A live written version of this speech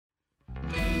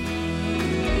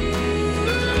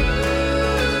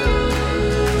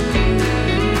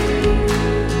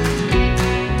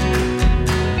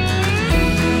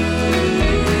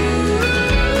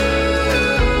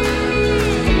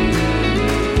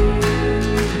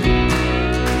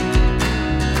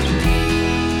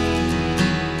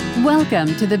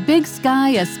Welcome to the Big Sky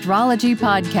Astrology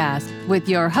Podcast with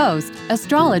your host,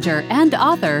 astrologer and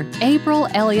author, April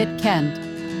Elliott Kent.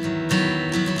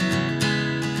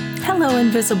 Hello,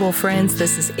 invisible friends.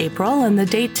 This is April, and the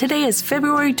date today is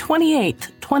February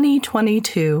 28th,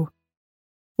 2022.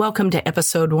 Welcome to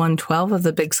episode 112 of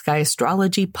the Big Sky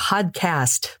Astrology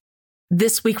Podcast.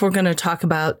 This week, we're going to talk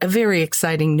about a very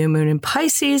exciting new moon in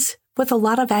Pisces with a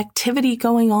lot of activity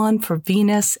going on for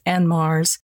Venus and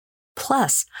Mars.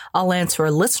 Plus, I'll answer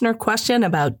a listener question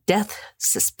about death,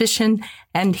 suspicion,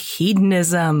 and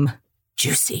hedonism.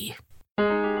 Juicy.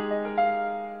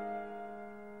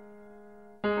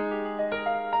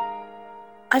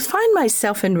 I find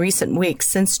myself in recent weeks,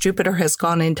 since Jupiter has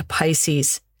gone into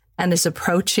Pisces and is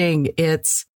approaching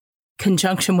its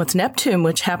conjunction with Neptune,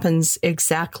 which happens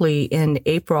exactly in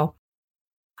April,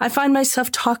 I find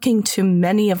myself talking to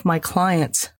many of my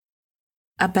clients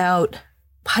about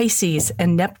Pisces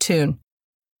and Neptune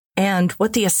and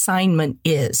what the assignment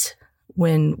is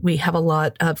when we have a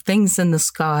lot of things in the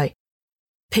sky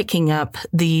picking up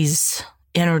these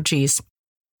energies,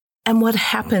 and what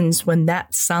happens when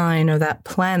that sign or that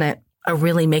planet are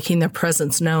really making their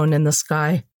presence known in the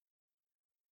sky.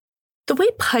 The way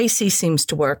Pisces seems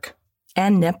to work,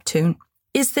 and Neptune,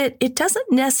 is that it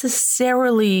doesn't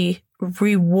necessarily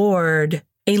reward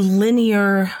a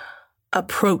linear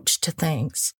approach to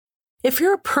things. If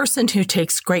you're a person who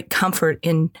takes great comfort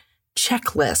in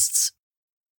checklists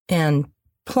and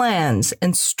plans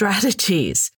and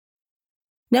strategies,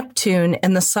 Neptune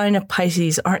and the sign of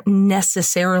Pisces aren't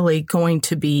necessarily going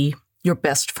to be your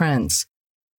best friends.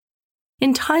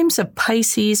 In times of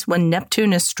Pisces, when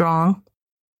Neptune is strong,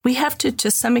 we have to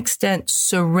some extent,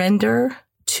 surrender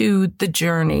to the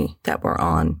journey that we're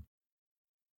on.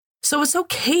 So it's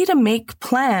okay to make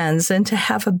plans and to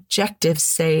have objectives,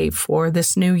 say, for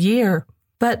this new year.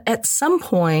 But at some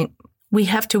point, we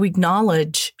have to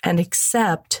acknowledge and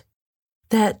accept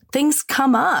that things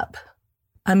come up.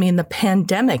 I mean, the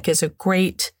pandemic is a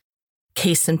great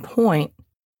case in point.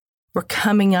 We're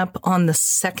coming up on the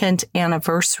second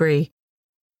anniversary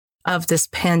of this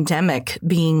pandemic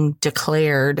being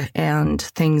declared and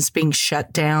things being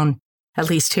shut down, at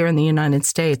least here in the United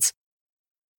States.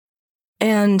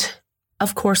 And,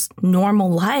 of course, normal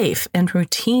life and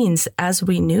routines as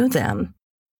we knew them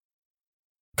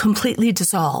completely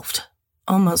dissolved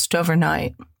almost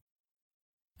overnight.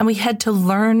 And we had to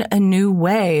learn a new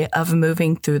way of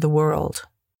moving through the world.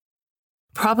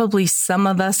 Probably some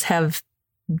of us have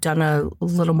done a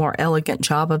little more elegant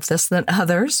job of this than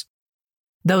others.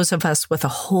 Those of us with a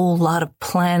whole lot of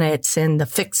planets in the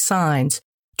fixed signs,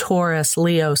 Taurus,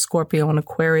 Leo, Scorpio, and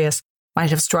Aquarius, might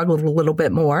have struggled a little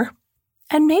bit more.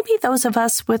 And maybe those of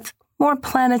us with more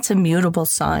planets in mutable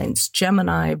signs,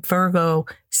 Gemini, Virgo,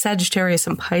 Sagittarius,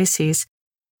 and Pisces,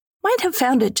 might have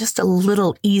found it just a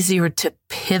little easier to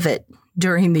pivot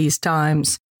during these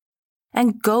times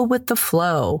and go with the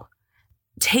flow,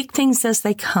 take things as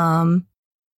they come,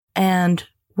 and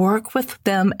work with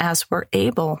them as we're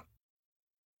able.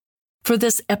 For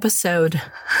this episode,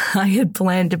 I had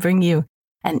planned to bring you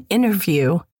an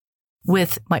interview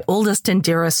with my oldest and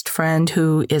dearest friend,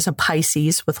 who is a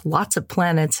Pisces with lots of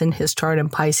planets in his chart in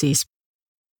Pisces.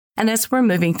 And as we're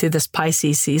moving through this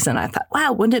Pisces season, I thought,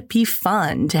 wow, wouldn't it be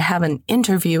fun to have an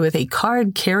interview with a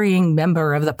card-carrying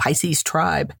member of the Pisces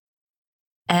tribe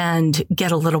and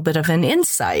get a little bit of an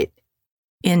insight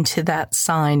into that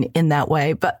sign in that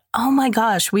way. But oh my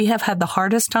gosh, we have had the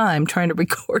hardest time trying to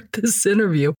record this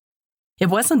interview. It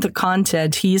wasn't the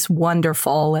content. He's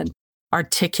wonderful and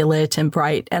articulate and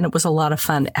bright, and it was a lot of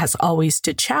fun, as always,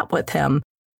 to chat with him.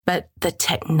 But the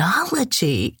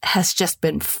technology has just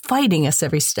been fighting us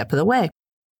every step of the way.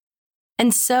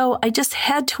 And so I just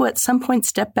had to, at some point,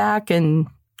 step back and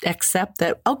accept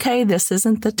that, okay, this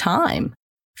isn't the time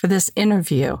for this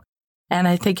interview. And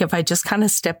I think if I just kind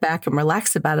of step back and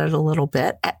relax about it a little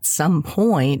bit, at some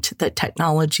point, the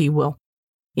technology will,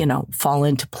 fall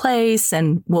into place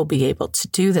and we'll be able to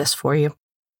do this for you.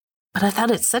 But I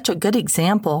thought it's such a good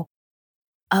example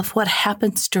of what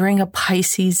happens during a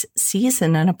Pisces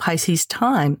season and a Pisces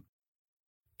time.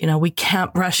 We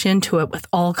can't rush into it with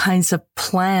all kinds of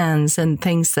plans and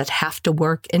things that have to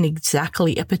work in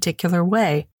exactly a particular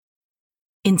way.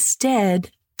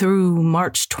 Instead, through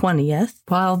March 20th,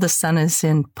 while the sun is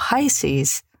in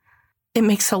Pisces, it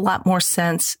makes a lot more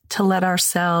sense to let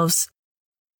ourselves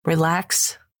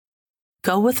relax,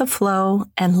 go with the flow,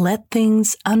 and let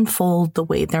things unfold the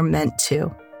way they're meant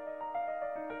to.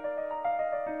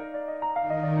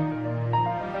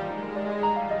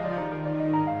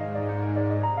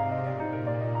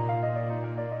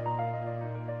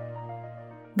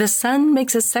 The Sun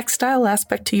makes a sextile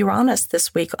aspect to Uranus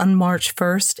this week on March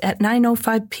 1st at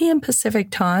 9:05 p.m. Pacific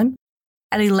Time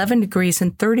at 11 degrees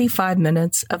and 35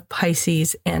 minutes of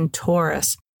Pisces and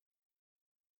Taurus.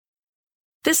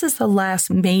 This is the last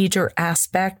major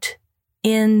aspect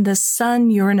in the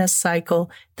Sun-Uranus cycle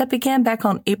that began back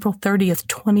on April 30th,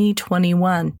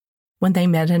 2021, when they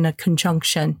met in a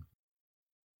conjunction.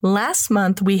 Last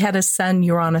month, we had a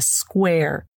Sun-Uranus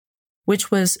square, which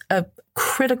was a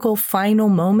critical final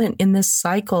moment in this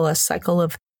cycle, a cycle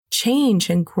of change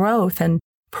and growth and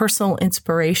personal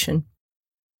inspiration.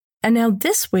 And now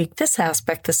this week, this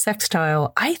aspect, the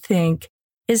sextile, I think,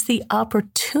 is the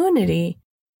opportunity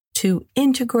to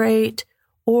integrate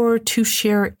or to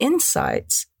share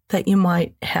insights that you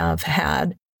might have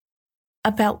had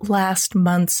about last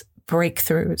month's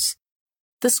breakthroughs.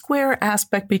 The square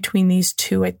aspect between these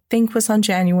two, I think, was on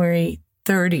January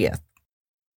 30th,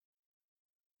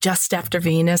 just after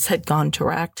Venus had gone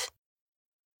direct.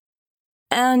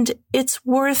 And it's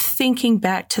worth thinking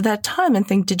back to that time and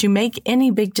think, did you make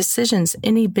any big decisions,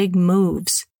 any big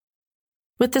moves?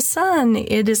 With the Sun,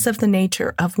 it is of the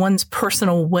nature of one's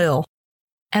personal will,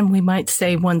 and we might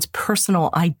say one's personal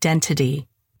identity.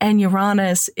 And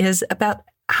Uranus is about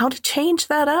how to change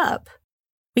that up.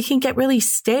 We can get really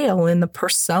stale in the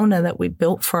persona that we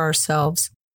built for ourselves.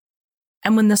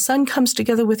 And when the Sun comes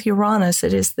together with Uranus,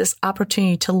 it is this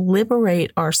opportunity to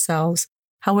liberate ourselves,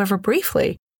 however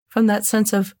briefly, from that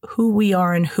sense of who we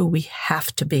are and who we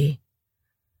have to be.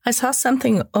 I saw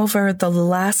something over the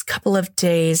last couple of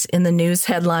days in the news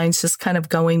headlines just kind of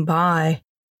going by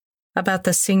about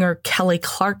the singer Kelly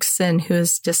Clarkson, who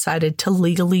has decided to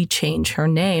legally change her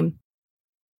name.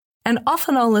 And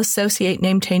often I'll associate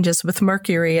name changes with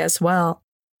Mercury as well.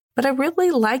 But I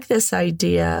really like this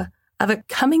idea of it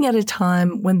coming at a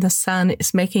time when the Sun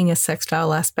is making a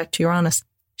sextile aspect to Uranus.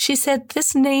 She said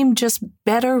this name just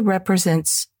better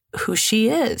represents who she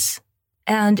is.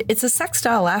 And it's a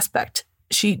sextile aspect.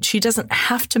 She doesn't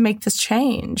have to make this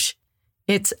change.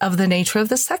 It's of the nature of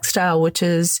the sextile, which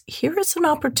is, here is an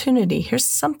opportunity. Here's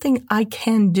something I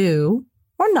can do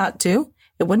or not do.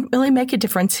 It wouldn't really make a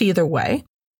difference either way.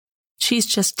 She's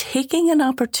just taking an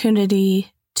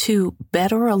opportunity to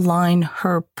better align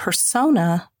her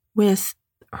persona with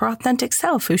her authentic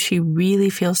self, who she really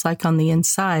feels like on the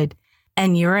inside.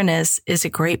 And Uranus is a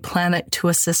great planet to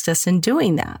assist us in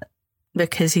doing that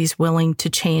because he's willing to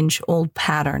change old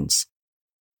patterns.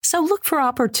 So look for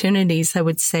opportunities, I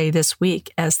would say, this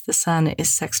week as the Sun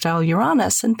is sextile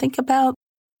Uranus, and think about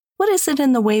what is it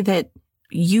in the way that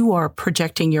you are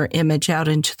projecting your image out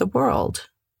into the world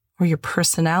or your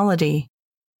personality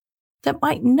that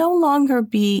might no longer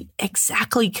be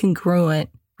exactly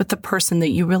congruent with the person that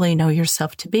you really know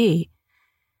yourself to be.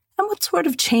 And what sort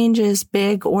of changes,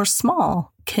 big or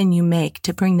small, can you make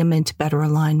to bring them into better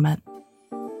alignment?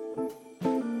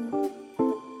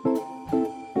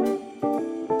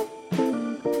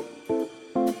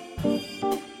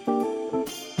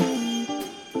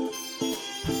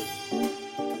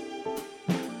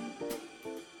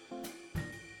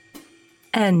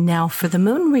 And now for the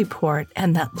moon report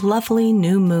and that lovely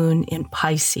new moon in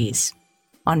Pisces.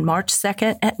 On March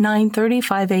 2nd at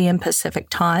 9:35 a.m. Pacific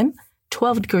Time,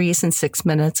 12 degrees and 6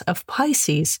 minutes of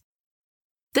Pisces.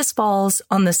 This falls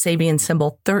on the Sabian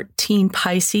symbol 13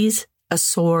 Pisces, a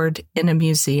sword in a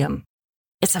museum.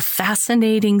 It's a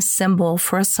fascinating symbol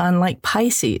for a sign like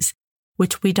Pisces,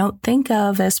 which we don't think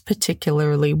of as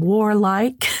particularly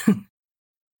warlike,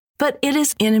 but it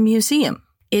is in a museum.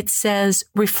 It says,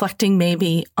 reflecting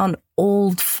maybe on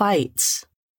old fights,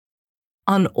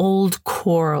 on old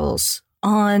quarrels,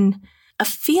 on a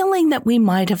feeling that we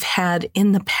might have had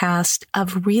in the past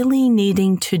of really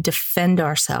needing to defend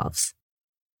ourselves.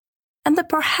 And that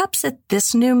perhaps at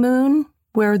this new moon,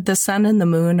 where the Sun and the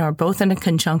Moon are both in a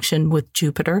conjunction with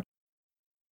Jupiter,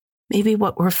 maybe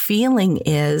what we're feeling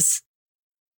is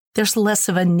there's less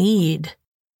of a need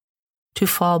to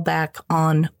fall back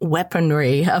on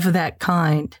weaponry of that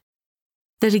kind.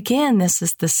 That again, this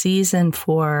is the season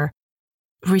for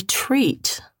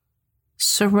retreat,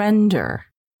 surrender.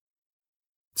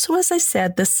 So as I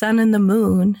said, the Sun and the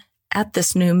Moon at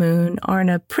this new moon are in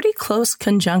a pretty close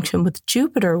conjunction with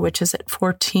Jupiter, which is at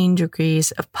 14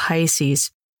 degrees of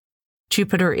Pisces.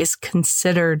 Jupiter is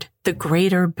considered the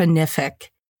greater benefic.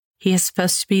 He is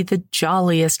supposed to be the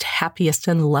jolliest, happiest,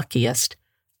 and luckiest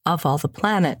of all the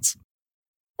planets.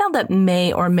 Now, that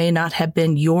may or may not have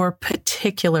been your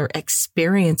particular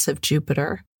experience of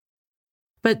Jupiter,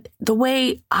 but the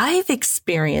way I've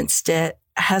experienced it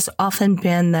has often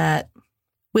been that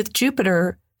with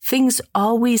Jupiter, things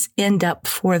always end up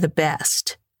for the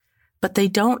best, but they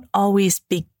don't always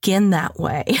begin that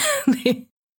way.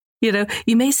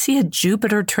 You may see a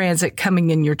Jupiter transit coming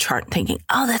in your chart thinking,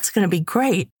 oh, that's going to be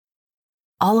great.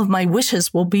 All of my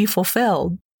wishes will be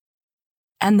fulfilled.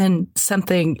 And then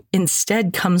something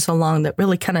instead comes along that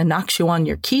really kind of knocks you on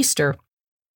your keister.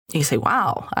 You say,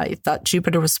 wow, I thought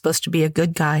Jupiter was supposed to be a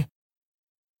good guy.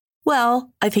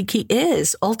 Well, I think he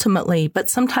is ultimately, but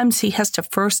sometimes he has to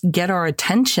first get our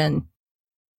attention.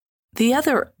 The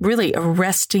other really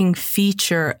arresting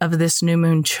feature of this new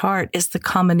moon chart is the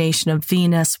combination of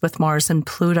Venus with Mars and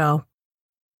Pluto.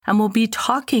 And we'll be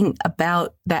talking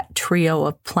about that trio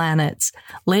of planets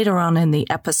later on in the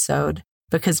episode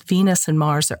because Venus and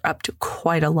Mars are up to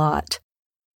quite a lot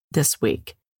this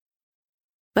week.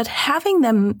 But having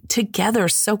them together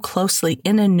so closely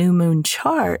in a new moon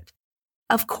chart,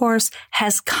 of course,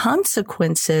 has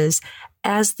consequences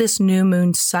as this new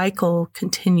moon cycle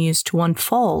continues to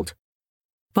unfold,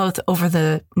 both over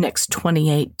the next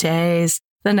 28 days,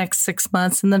 the next 6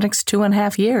 months, and the next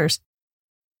 2.5 years.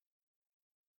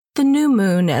 The new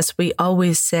moon, as we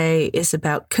always say, is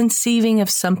about conceiving of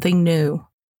something new,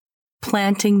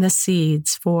 planting the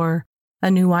seeds for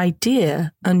a new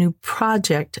idea, a new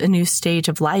project, a new stage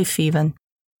of life even.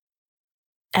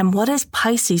 And what is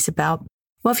Pisces about?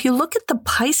 Well, if you look at the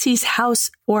Pisces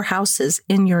house or houses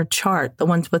in your chart, the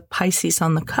ones with Pisces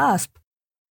on the cusp,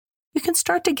 you can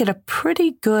start to get a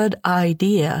pretty good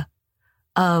idea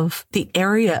of the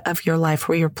area of your life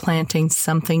where you're planting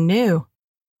something new.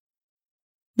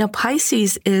 Now,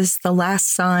 Pisces is the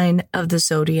last sign of the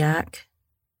zodiac.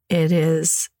 It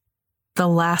is the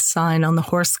last sign on the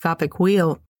horoscopic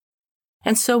wheel.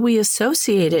 And so we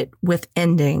associate it with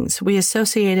endings. We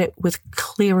associate it with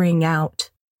clearing out,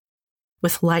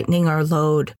 with lightening our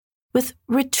load, with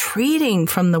retreating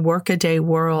from the workaday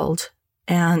world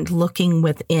and looking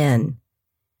within,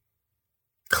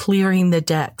 clearing the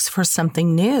decks for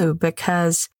something new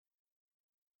because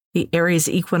the Aries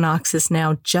equinox is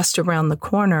now just around the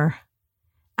corner,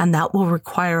 and that will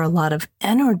require a lot of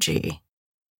energy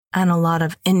and a lot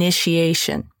of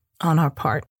initiation on our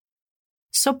part.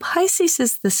 So Pisces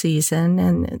is the season,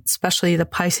 and especially the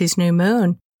Pisces new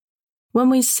moon, when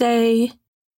we say,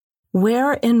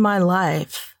 where in my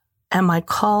life am I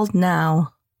called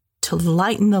now to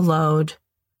lighten the load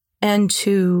and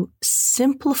to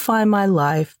simplify my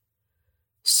life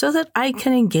so that I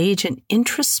can engage in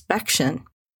introspection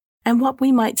and what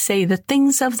we might say the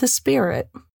things of the spirit.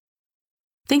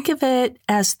 Think of it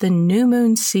as the new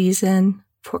moon season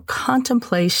for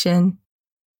contemplation,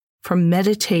 for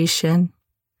meditation,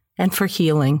 and for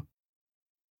healing.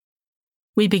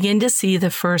 We begin to see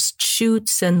the first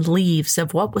shoots and leaves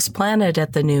of what was planted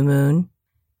at the new moon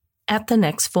at the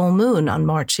next full moon on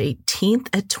March 18th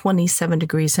at 27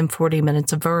 degrees and 40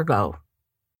 minutes of Virgo.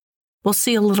 We'll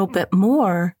see a little bit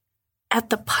more at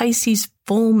the Pisces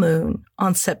full moon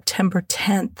on September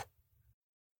 10th.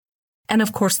 And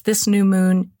of course, this new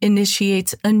moon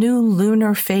initiates a new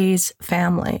lunar phase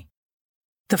family.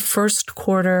 The first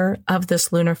quarter of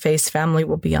this lunar phase family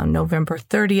will be on November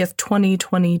 30th,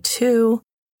 2022,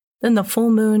 then the full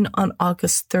moon on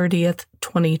August 30th,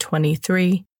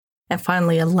 2023, and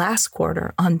finally a last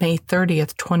quarter on May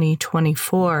 30th,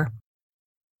 2024.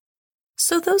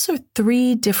 So those are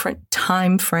 3 different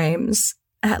time frames,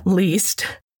 at least,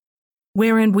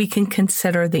 wherein we can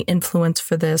consider the influence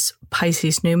for this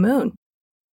Pisces new moon.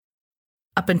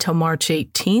 Up until March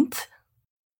 18th,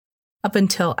 up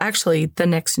until actually the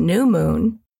next new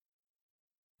moon,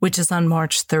 which is on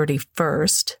March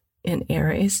 31st in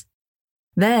Aries.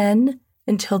 Then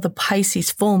until the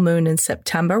Pisces full moon in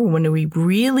September, when we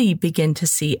really begin to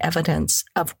see evidence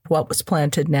of what was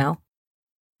planted now.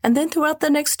 And then throughout the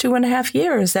next 2.5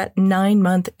 years at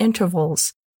 9-month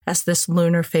intervals as this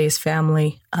lunar phase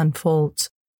family unfolds.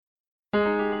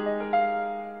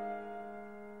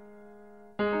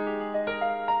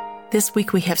 This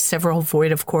week we have several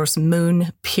void of course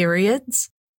moon periods,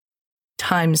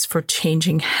 times for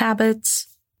changing habits,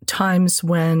 times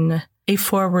when a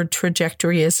forward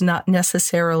trajectory is not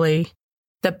necessarily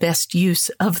the best use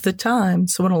of the time.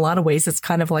 So in a lot of ways, it's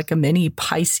kind of like a mini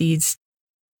Pisces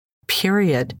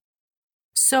period.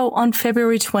 So on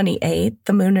February 28th,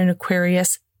 the moon in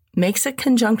Aquarius makes a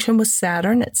conjunction with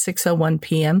Saturn at 6:01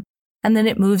 p.m., and then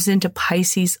it moves into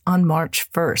Pisces on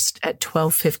March 1st at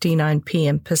 12:59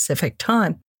 p.m. Pacific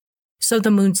time. So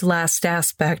the moon's last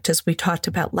aspect, as we talked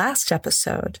about last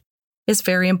episode, is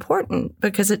very important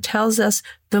because it tells us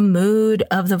the mood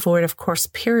of the void of course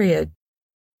period.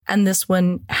 And this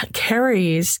one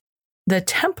carries the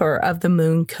temper of the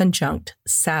moon conjunct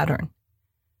Saturn.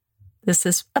 This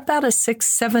is about a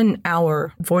 6-7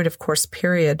 hour void of course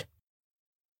period.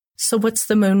 So what's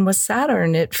the moon with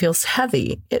Saturn? It feels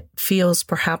heavy. It feels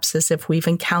perhaps as if we've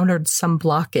encountered some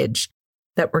blockage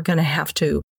that we're going to have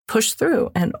to push through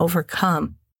and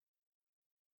overcome.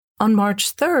 On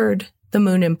March 3rd, the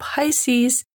moon in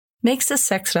Pisces makes a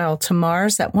sextile to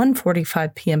Mars at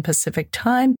 1:45 p.m. Pacific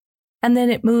time, and then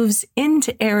it moves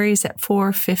into Aries at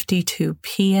 4:52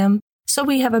 p.m. So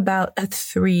we have about a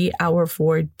 3-hour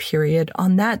void period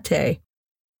on that day.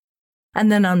 And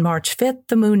then on March 5th,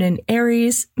 the moon in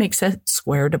Aries makes a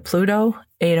square to Pluto,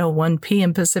 8:01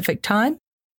 p.m. Pacific time,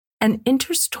 and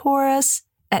enters Taurus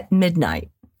at midnight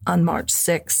on March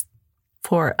 6th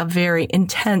for a very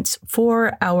intense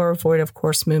 4-hour void of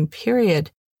course moon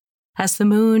period, as the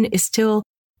moon is still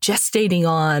gestating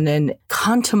on and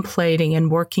contemplating and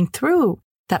working through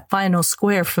that final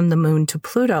square from the moon to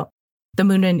Pluto. The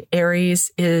moon in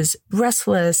Aries is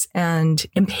restless and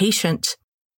impatient,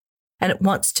 and it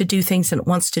wants to do things, and it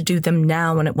wants to do them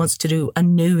now, and it wants to do a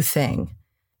new thing.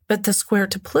 But the square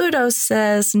to Pluto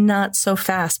says not so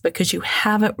fast, because you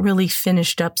haven't really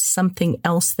finished up something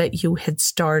else that you had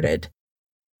started.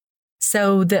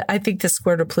 So I think the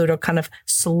square to Pluto kind of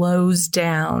slows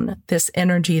down this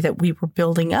energy that we were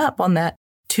building up on that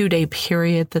 2-day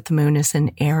period that the moon is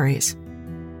in Aries.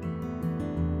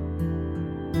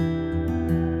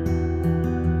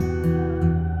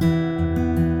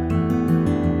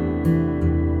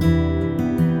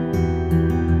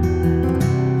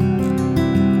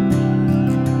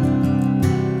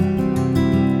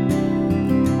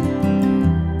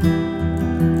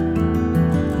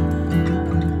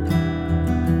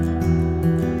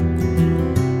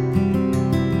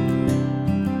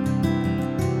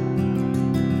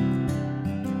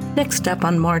 Next up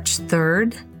on March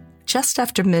 3rd, just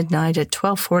after midnight at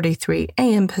 12:43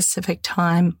 a.m. Pacific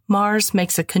time, Mars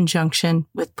makes a conjunction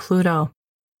with Pluto.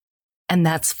 And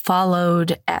that's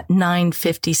followed at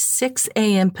 9:56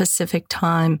 a.m. Pacific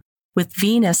time with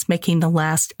Venus making the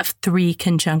last of 3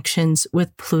 conjunctions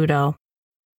with Pluto.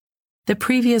 The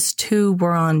previous 2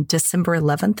 were on December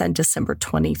 11th and December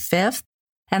 25th.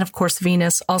 And of course,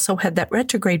 Venus also had that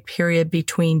retrograde period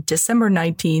between December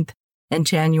 19th and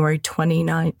January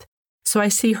 29th. So I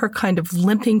see her kind of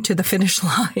limping to the finish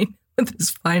line with this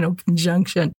final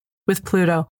conjunction with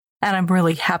Pluto. And I'm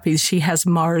really happy she has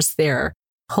Mars there,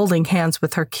 holding hands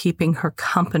with her, keeping her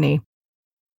company.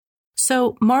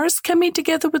 So Mars coming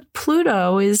together with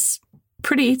Pluto is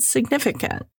pretty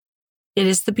significant. It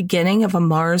is the beginning of a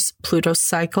Mars-Pluto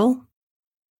cycle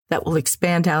that will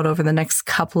expand out over the next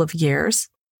couple of years.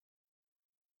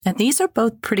 And these are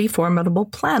both pretty formidable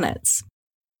planets.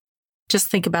 Just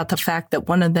think about the fact that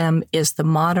one of them is the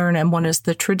modern and one is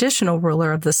the traditional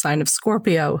ruler of the sign of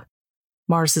Scorpio.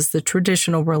 Mars is the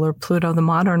traditional ruler, Pluto the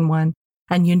modern one.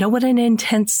 And you know what an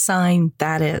intense sign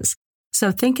that is. So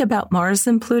think about Mars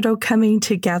and Pluto coming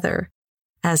together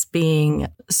as being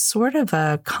sort of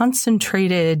a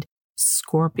concentrated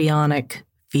scorpionic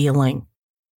feeling.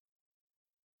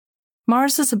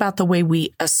 Mars is about the way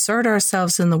we assert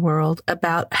ourselves in the world,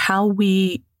 about how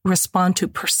we respond to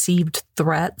perceived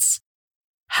threats,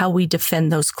 how we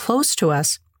defend those close to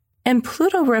us. And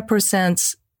Pluto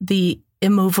represents the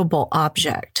immovable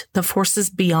object, the forces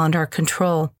beyond our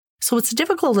control. So what's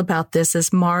difficult about this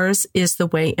is Mars is the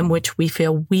way in which we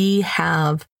feel we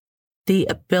have the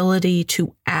ability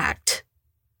to act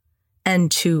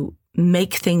and to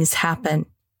make things happen.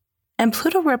 And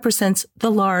Pluto represents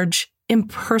the large,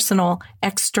 impersonal,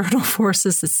 external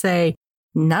forces that say,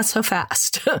 not so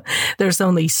fast. There's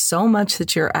only so much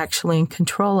that you're actually in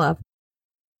control of.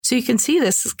 So you can see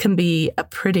this can be a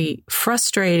pretty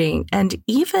frustrating and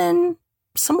even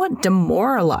somewhat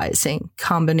demoralizing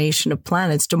combination of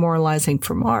planets, demoralizing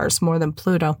for Mars more than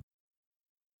Pluto.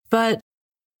 But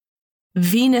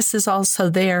Venus is also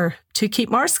there to keep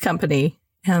Mars company.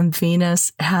 And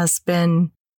Venus has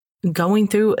been going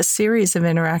through a series of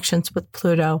interactions with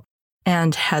Pluto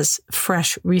and has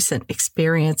fresh, recent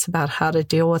experience about how to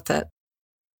deal with it.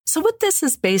 So what this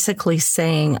is basically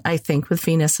saying, I think, with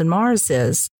Venus and Mars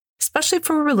is, especially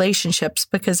for relationships,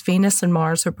 because Venus and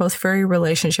Mars are both very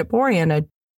relationship-oriented.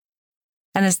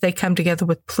 And as they come together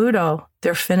with Pluto,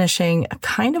 they're finishing a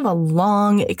kind of a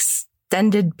long,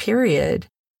 extended period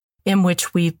in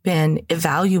which we've been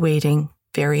evaluating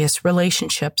various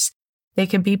relationships. They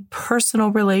can be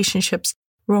personal relationships,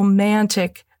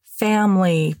 romantic,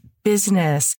 family,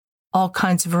 business, all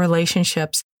kinds of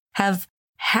relationships have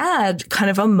had kind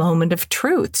of a moment of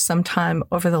truth sometime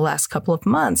over the last couple of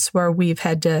months where we've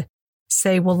had to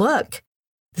say, well, look,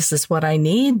 this is what I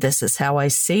need. This is how I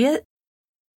see it.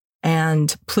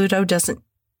 And Pluto doesn't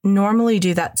normally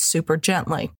do that super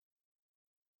gently.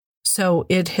 So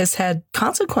it has had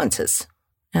consequences.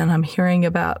 And I'm hearing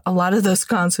about a lot of those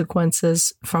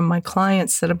consequences from my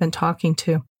clients that I've been talking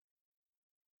to.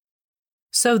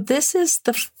 So this is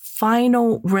the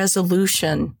final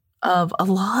resolution of a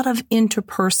lot of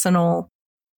interpersonal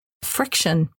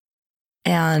friction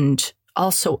and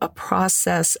also a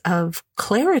process of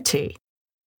clarity,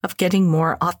 of getting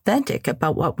more authentic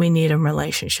about what we need in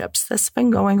relationships. That's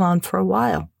been going on for a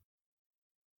while.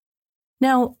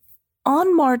 Now,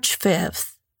 on March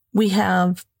 5th, we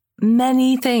have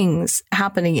many things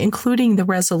happening, including the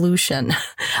resolution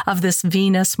of this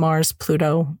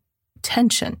Venus-Mars-Pluto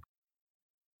tension.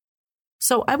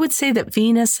 So I would say that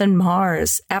Venus and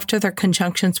Mars, after their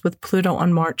conjunctions with Pluto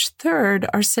on March 3rd,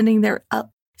 are sitting there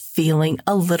feeling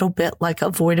a little bit like a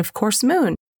void of course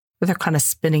moon, where they're kind of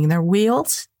spinning their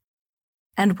wheels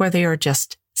and where they are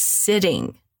just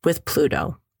sitting with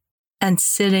Pluto and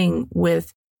sitting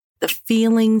with the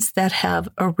feelings that have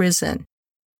arisen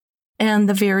and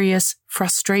the various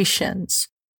frustrations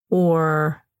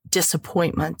or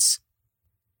disappointments.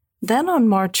 Then on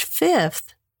March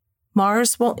 5th,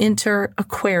 Mars will enter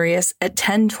Aquarius at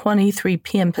 10:23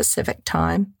 p.m. Pacific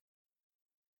time.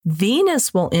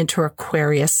 Venus will enter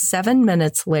Aquarius 7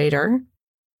 minutes later.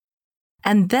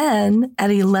 And then at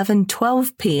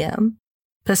 11:12 p.m.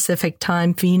 Pacific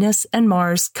time, Venus and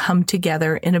Mars come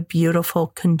together in a beautiful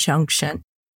conjunction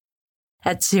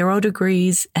at 0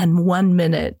 degrees and 1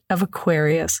 minute of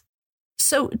Aquarius.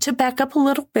 So to back up a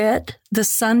little bit, the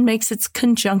Sun makes its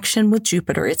conjunction with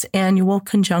Jupiter, its annual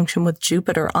conjunction with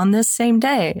Jupiter on this same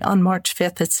day, on March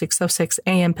 5th at 6:06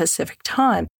 a.m. Pacific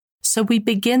time. So we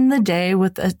begin the day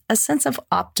with a sense of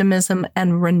optimism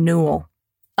and renewal,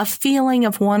 a feeling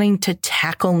of wanting to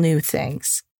tackle new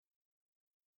things.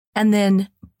 And then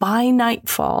by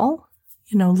nightfall,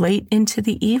 late into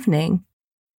the evening,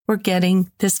 we're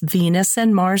getting this Venus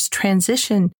and Mars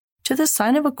transition to the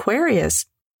sign of Aquarius.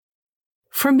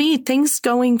 For me, things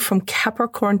going from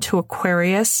Capricorn to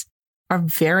Aquarius are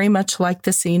very much like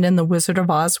the scene in The Wizard of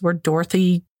Oz where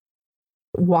Dorothy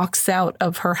walks out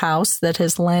of her house that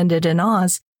has landed in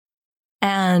Oz,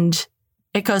 and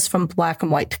it goes from black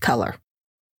and white to color.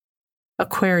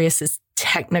 Aquarius is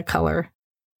Technicolor.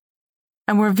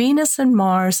 And where Venus and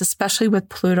Mars, especially with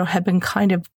Pluto, have been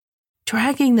kind of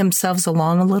dragging themselves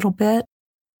along a little bit,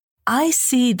 I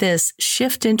see this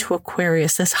shift into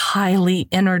Aquarius as highly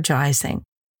energizing.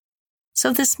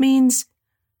 So this means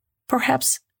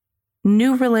perhaps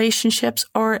new relationships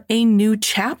or a new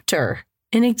chapter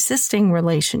in existing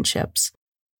relationships,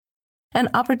 an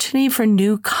opportunity for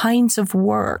new kinds of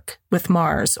work with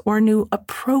Mars or a new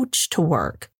approach to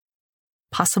work,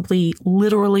 possibly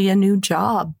literally a new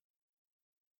job.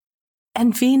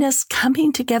 And Venus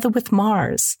coming together with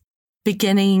Mars,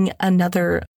 beginning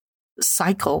another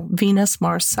cycle,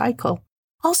 Venus-Mars cycle,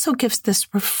 also gives this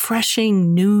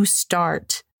refreshing new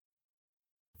start.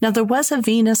 Now, there was a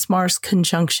Venus-Mars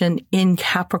conjunction in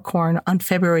Capricorn on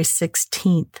February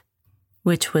 16th,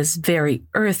 which was very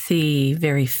earthy,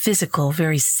 very physical,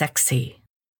 very sexy.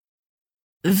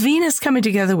 Venus coming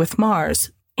together with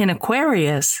Mars in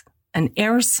Aquarius, an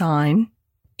air sign,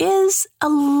 is a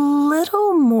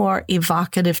little more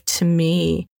evocative to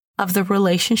me of the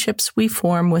relationships we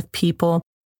form with people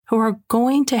who are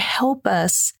going to help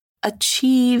us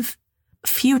achieve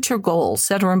future goals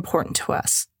that are important to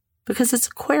us, because it's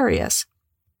Aquarius.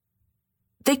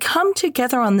 They come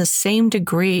together on the same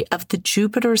degree of the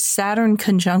Jupiter-Saturn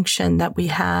conjunction that we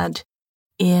had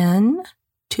in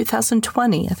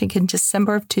 2020, I think in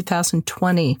December of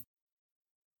 2020.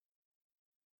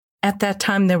 At that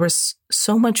time, there was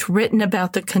so much written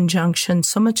about the conjunction,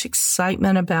 so much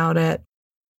excitement about it.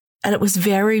 And it was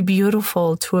very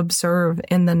beautiful to observe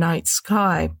in the night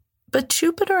sky. But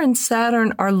Jupiter and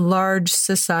Saturn are large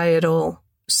societal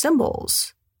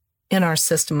symbols in our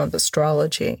system of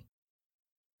astrology.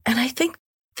 And I think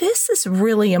this is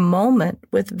really a moment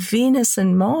with Venus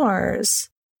and Mars,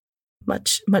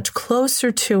 much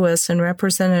closer to us and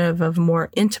representative of more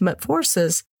intimate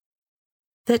forces,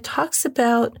 that talks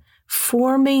about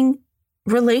forming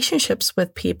relationships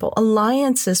with people,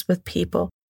 alliances with people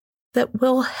that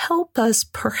will help us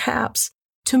perhaps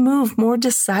to move more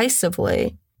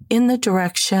decisively in the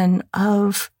direction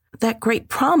of that great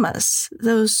promise,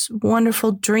 those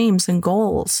wonderful dreams and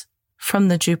goals from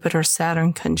the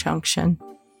Jupiter-Saturn conjunction.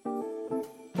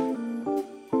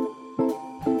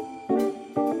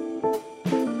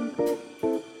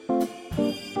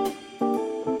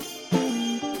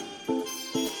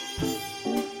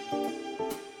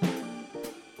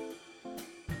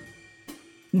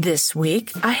 This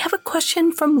week, I have a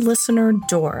question from listener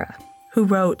Dora, who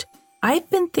wrote, I've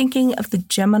been thinking of the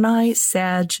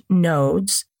Gemini-Sag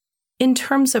nodes in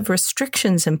terms of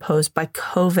restrictions imposed by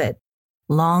COVID,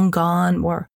 long gone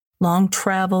or long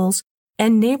travels,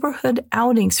 and neighborhood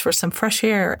outings for some fresh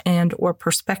air and or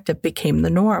perspective became the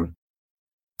norm.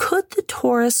 Could the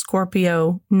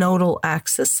Taurus-Scorpio nodal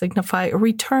axis signify a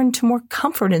return to more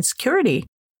comfort and security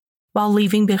while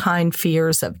leaving behind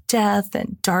fears of death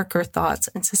and darker thoughts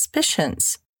and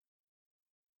suspicions?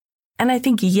 And I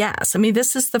think yes. I mean,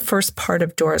 this is the first part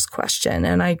of Dora's question,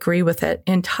 and I agree with it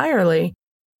entirely.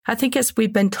 I think as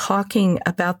we've been talking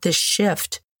about this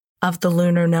shift of the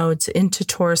lunar nodes into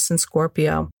Taurus and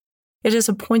Scorpio, it is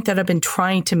a point that I've been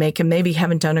trying to make and maybe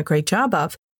haven't done a great job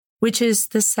of, which is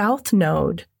the South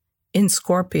Node in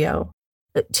Scorpio.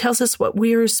 It tells us what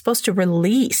we are supposed to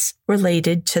release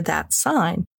related to that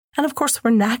sign. And of course,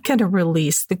 we're not going to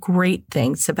release the great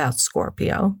things about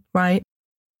Scorpio, right?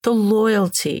 The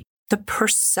loyalty, the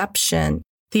perception,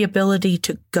 the ability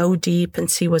to go deep and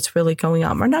see what's really going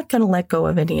on. We're not going to let go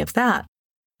of any of that.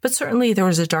 But certainly there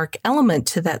is a dark element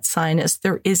to that sign, as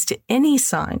there is to any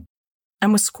sign.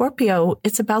 And with Scorpio,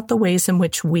 it's about the ways in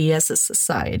which we as a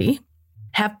society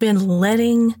have been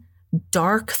letting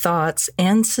dark thoughts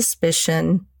and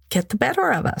suspicion get the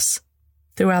better of us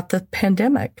throughout the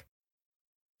pandemic.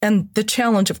 And the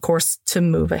challenge, of course, to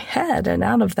move ahead and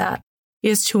out of that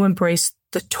is to embrace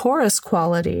the Taurus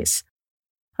qualities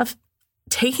of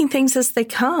taking things as they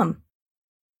come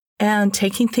and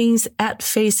taking things at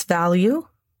face value.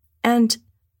 And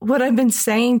what I've been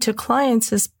saying to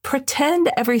clients is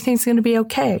pretend everything's going to be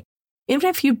okay. Even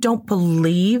if you don't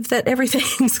believe that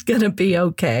everything's going to be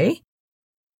okay,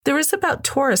 there is about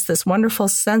Taurus this wonderful,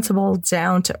 sensible,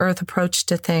 down-to-earth approach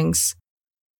to things.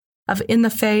 In the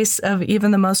face of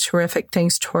even the most horrific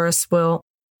things, Taurus will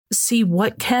see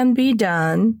what can be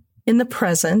done in the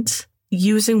present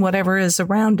using whatever is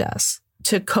around us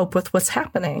to cope with what's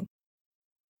happening.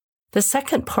 The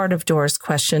second part of Dora's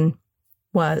question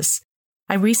was,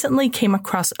 I recently came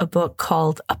across a book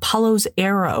called Apollo's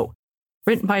Arrow,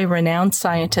 written by a renowned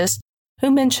scientist who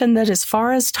mentioned that as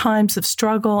far as times of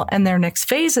struggle and their next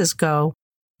phases go,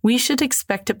 we should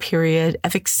expect a period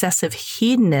of excessive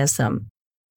hedonism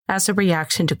as a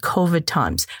reaction to COVID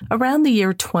times around the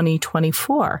year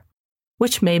 2024,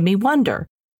 which made me wonder,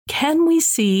 can we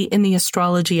see in the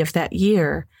astrology of that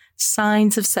year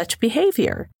signs of such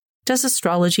behavior? Does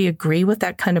astrology agree with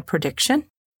that kind of prediction?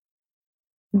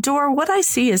 Dora, what I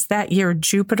see is that year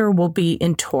Jupiter will be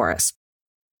in Taurus,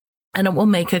 and it will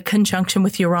make a conjunction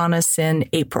with Uranus in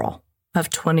April of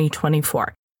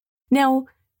 2024. Now,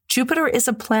 Jupiter is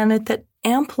a planet that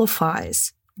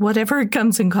amplifies whatever it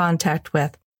comes in contact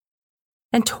with.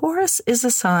 And Taurus is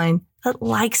a sign that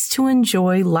likes to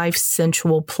enjoy life's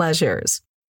sensual pleasures.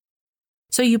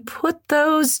 So you put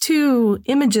those two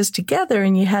images together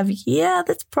and you have,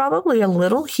 that's probably a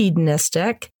little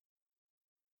hedonistic.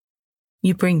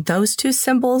 You bring those two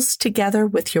symbols together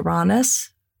with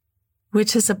Uranus,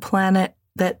 which is a planet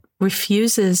that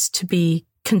refuses to be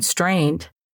constrained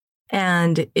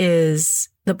and is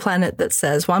the planet that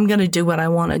says, well, I'm going to do what I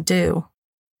want to do.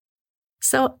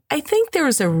 So I think there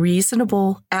is a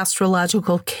reasonable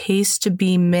astrological case to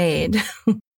be made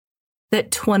that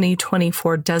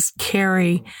 2024 does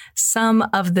carry some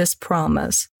of this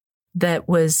promise that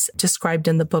was described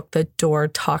in the book that Dora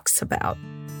talks about.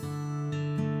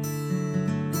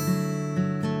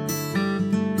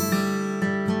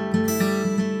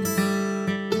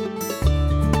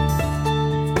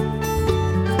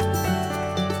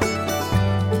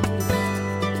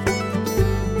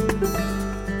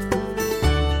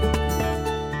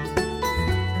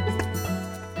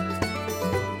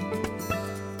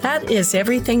 That is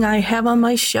everything I have on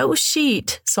my show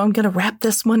sheet, so I'm going to wrap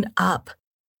this one up.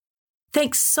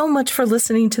 Thanks so much for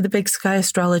listening to the Big Sky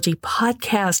Astrology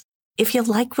podcast. If you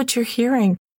like what you're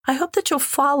hearing, I hope that you'll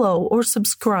follow or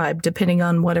subscribe, depending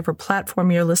on whatever platform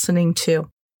you're listening to.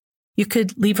 You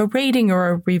could leave a rating or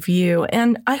a review,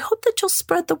 and I hope that you'll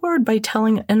spread the word by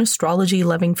telling an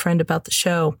astrology-loving friend about the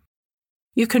show.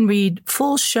 You can read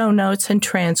full show notes and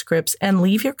transcripts and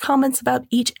leave your comments about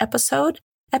each episode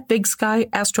at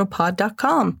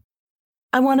BigSkyAstropod.com.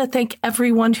 I want to thank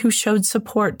everyone who showed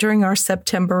support during our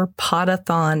September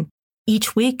Podathon.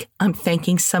 Each week, I'm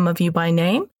thanking some of you by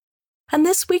name. And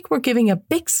this week, we're giving a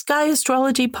Big Sky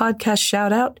Astrology podcast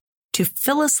shout out to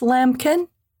Phyllis Lampkin,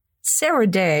 Sarah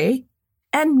Day,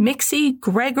 and Mixie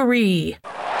Gregory.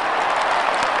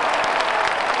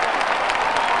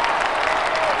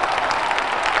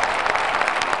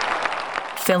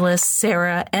 Phyllis,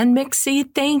 Sarah, and Mixie,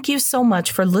 thank you so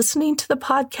much for listening to the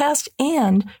podcast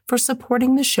and for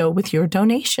supporting the show with your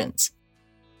donations.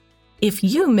 If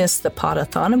you missed the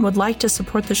Podathon and would like to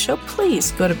support the show,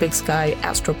 please go to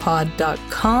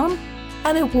BigSkyAstropod.com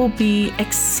and it will be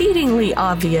exceedingly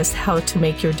obvious how to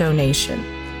make your donation.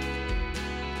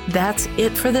 That's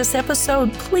it for this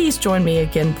episode. Please join me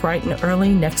again bright and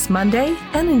early next Monday,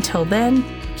 and until then,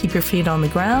 keep your feet on the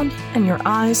ground and your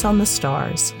eyes on the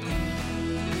stars.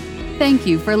 Thank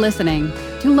you for listening.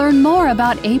 To learn more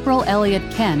about April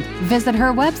Elliott Kent, visit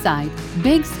her website,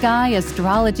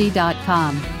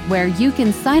 BigSkyAstrology.com, where you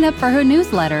can sign up for her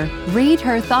newsletter, read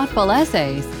her thoughtful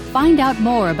essays, find out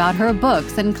more about her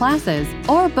books and classes,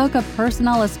 or book a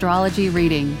personal astrology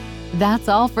reading. That's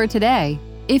all for today.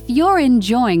 If you're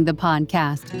enjoying the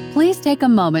podcast, please take a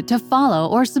moment to follow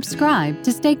or subscribe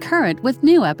to stay current with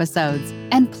new episodes,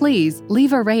 and please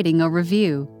leave a rating or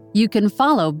review. You can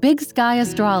follow Big Sky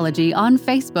Astrology on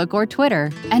Facebook or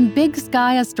Twitter, and Big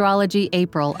Sky Astrology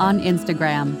April on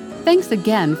Instagram. Thanks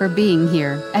again for being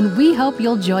here, and we hope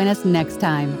you'll join us next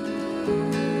time.